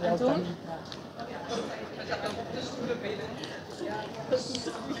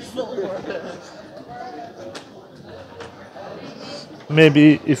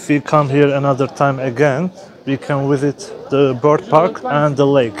 Maybe if we come here another time again, we can visit the bird park and the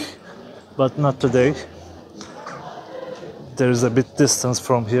lake, but not today. There is a bit distance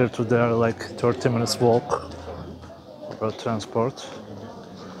from here to there, like 30 minutes walk or transport.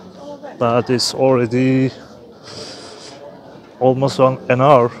 But it's already almost an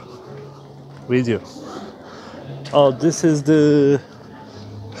hour video. Oh, this is the,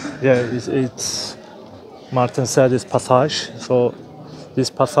 yeah, it's Martin said it's passage. So this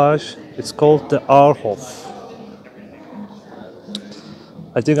passage, it's called the Aarhof.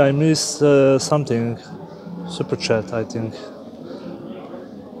 I think I missed something. Super chat, I think.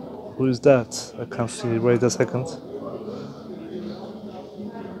 Who is that? I can't see. Wait a second.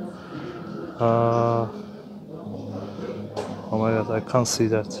 Oh my god, I can't see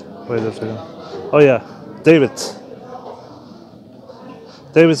that. Wait a second. Oh yeah, David.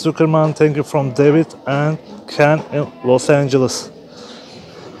 David Zuckerman, thank you from David and Ken in Los Angeles.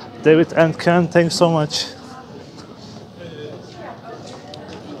 David and Ken, thanks so much.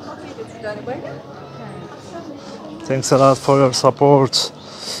 Thanks a lot for your support.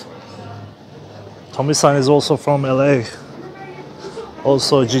 Tommy-san is also from LA.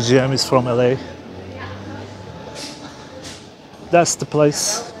 Also GGM is from LA. That's the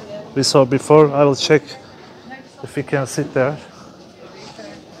place we saw before. I will check if we can sit there.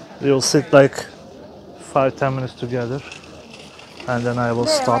 We will sit like 5-10 minutes together and then I will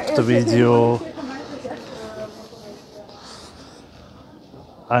stop the video.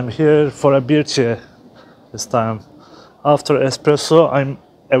 I'm here for a birche this time. After espresso, I'm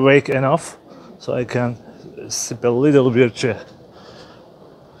awake enough so I can sip a little birche.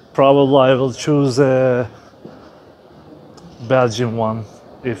 Probably I will choose a Belgian one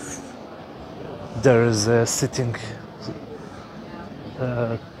if there is a sitting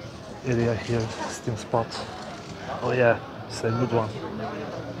area here, sitting spot. Oh yeah, it's a good one.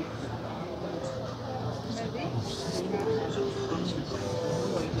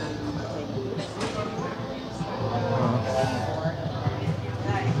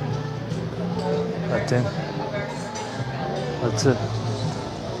 I think that's it.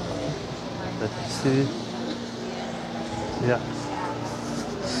 Let me see. Yeah,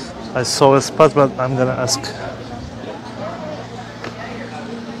 I saw a spot, but I'm gonna ask.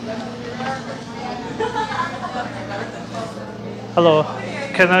 Hello,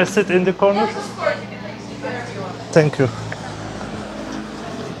 can I sit in the corner? Thank you.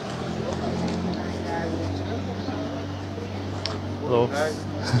 Hello.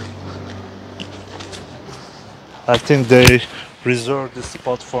 I think they reserved this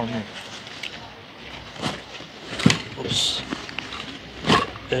spot for me. Oops.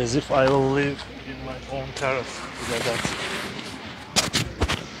 As if I will live in my own terrace. Look at that.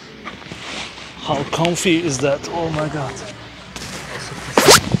 How comfy is that? Oh my god.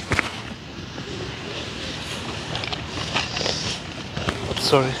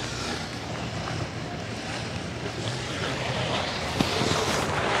 Sorry.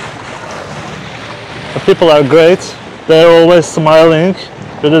 The people are great. They're always smiling.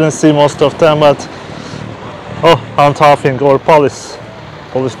 You didn't see most of them, but oh, handcuffing or police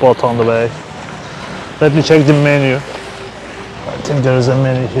boat on the way. Let me check the menu. I think there is a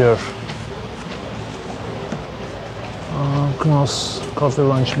menu here. Knoss, coffee,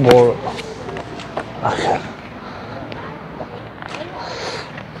 lunch, bar. Okay.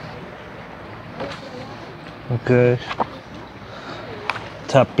 Okay.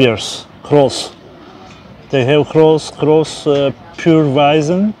 Tap beers. Cross. They have cross, pure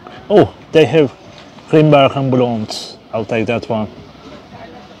Weizen. Oh, they have Grimbergen Blonde. I'll take that one.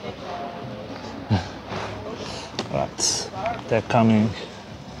 Right, they're coming.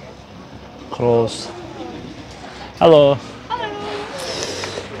 Cross. Hello.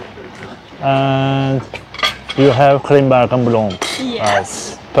 And you have Grimbergen Blonde.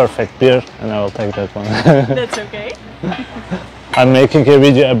 Yes. Perfect beer, and I will take that one. That's okay. I'm making a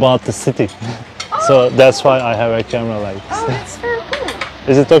video about the city. So that's why I have a camera like this. Oh, that's very cool.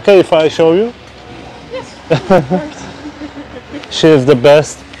 Is it okay if I show you? Yes, of course. She is the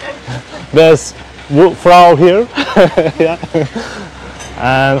best Frau here. Yeah.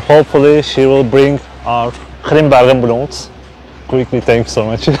 And hopefully she will bring our Grimbergen Blonde quickly. Thank you so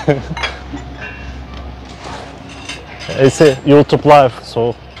much. It's a YouTube live,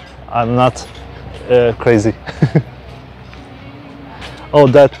 so I'm not crazy. Oh,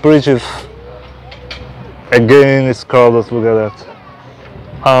 that bridge is again it's crowded. Look at that.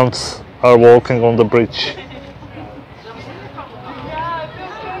 Ants are walking on the bridge.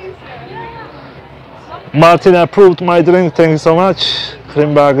 Martin approved my drink. Thank you so much.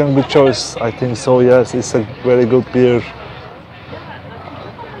 Grimbergen, good choice. I think so. Yes, it's a very good beer.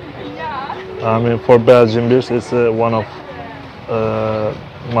 I mean, for Belgian beers, it's one of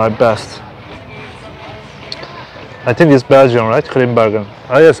my best. I think it's Belgium, right? Grimbergen.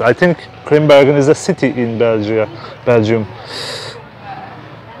 Ah, yes, I think Grimbergen is a city in Belgium.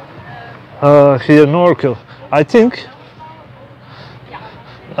 Here, Norkel. I think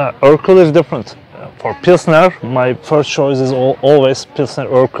Urkel is different. For Pilsner, my first choice is always Pilsner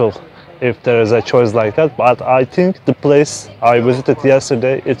Urkel, if there is a choice like that. But I think the place I visited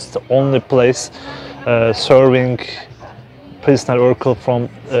yesterday, it's the only place serving Pilsner Urkel from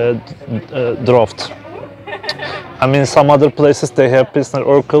draft. I mean, some other places they have Pilsner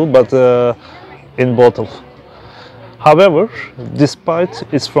Urkel, but in bottle. However, despite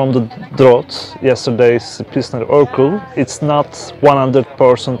it's from the drought, yesterday's Pilsner Urkel, it's not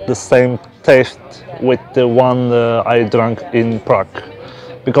 100% the same taste with the one I drank in Prague.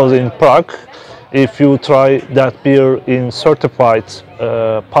 Because in Prague, if you try that beer in certified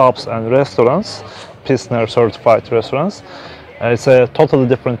pubs and restaurants, Pilsner certified restaurants, it's a totally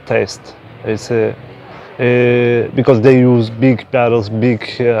different taste. It's because they use big barrels, big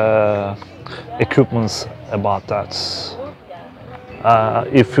equipments about that.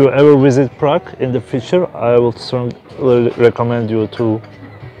 If you ever visit Prague in the future, I will strongly recommend you to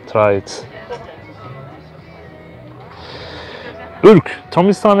try it. Urk,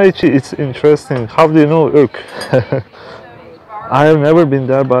 Tomistan H, it's interesting. How do you know Urk? I have never been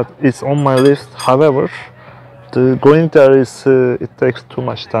there, but it's on my list. However, going there is it takes too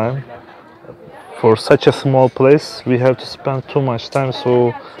much time. For such a small place, we have to spend too much time.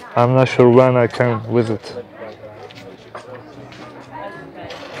 So I'm not sure when I can visit.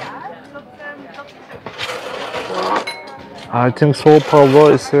 I think Sao Paulo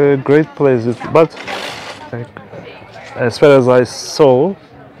is a great place, but like, as far as I saw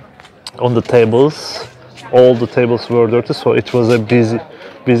on the tables, all the tables were dirty, so it was a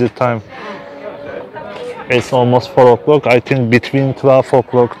busy time. It's almost 4 o'clock. I think between 12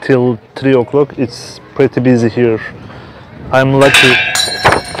 o'clock till 3 o'clock, it's pretty busy here. I'm lucky.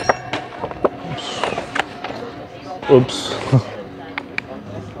 Oops.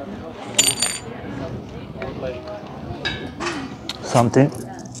 Something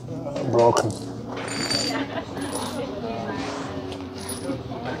broken.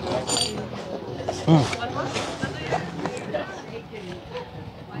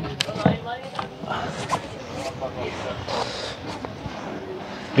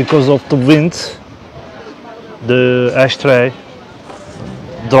 Because of the wind, the ashtray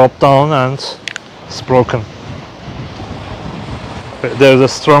dropped down and it's broken. There's a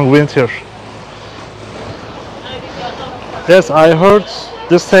strong wind here. Yes, I heard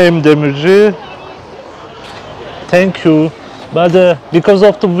the same, Demirci. Thank you. But because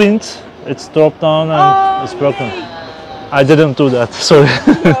of the wind, it's dropped down and it's broken. I didn't do that, sorry.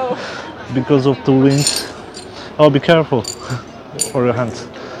 Because of the wind. Oh, be careful for your hand.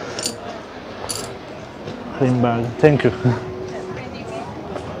 Thank you.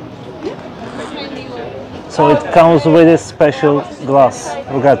 So it comes with a special glass.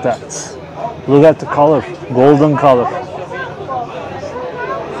 Look at that. Look at the color, golden color.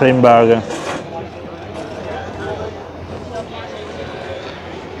 Frimbergen.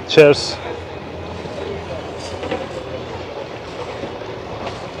 Cheers.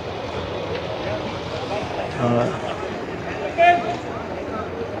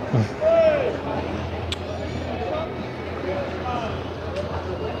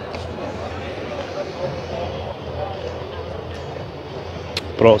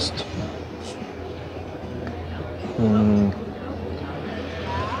 Prost.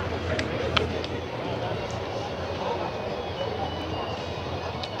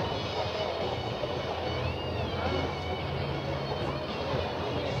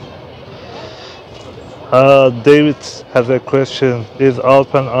 David has a question. Is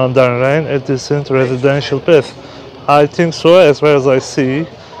Alphen Aan Rijn a decent residential place? I think so, as far as I see,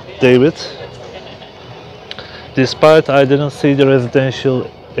 David. Despite I didn't see the residential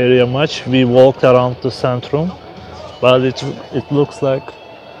area much, we walked around the centrum, but it looks like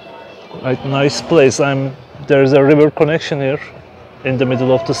a nice place. There's a river connection here in the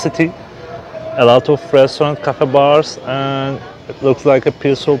middle of the city. A lot of restaurants, cafe bars, and it looks like a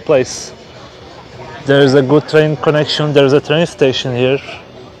peaceful place. There's a good train connection. There's a train station here.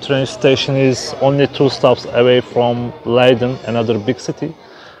 Train station is only 2 stops away from Leiden, another big city.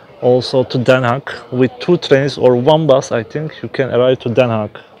 Also to Den Haag. With 2 trains or 1 bus, I think you can arrive to Den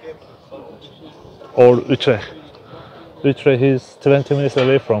Haag or Utrecht. Utrecht is 20 minutes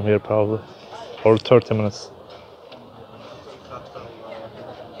away from here probably, or 30 minutes.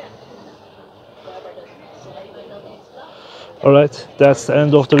 Alright, that's the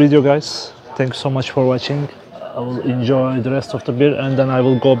end of the video, guys. Thanks so much for watching. I will enjoy the rest of the beer and then I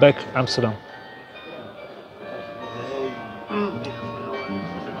will go back to Amsterdam.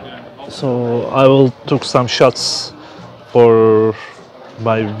 So I will take some shots for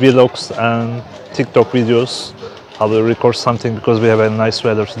my vlogs and TikTok videos. I will record something because we have a nice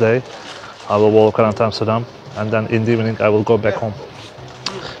weather today. I will walk around Amsterdam and then in the evening I will go back home.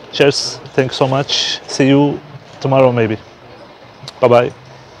 Cheers, thanks so much. See you tomorrow maybe. Bye bye.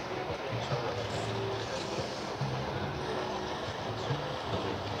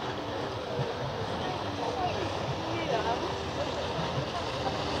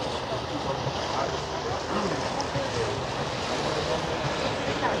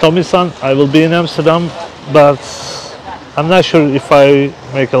 Tommy-san, I will be in Amsterdam, but I'm not sure if I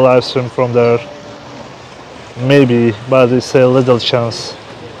make a live stream from there. Maybe, but it's a little chance.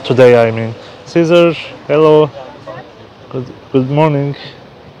 Today, I mean. Caesar, hello. Good morning.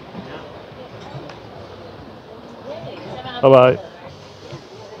 Bye bye.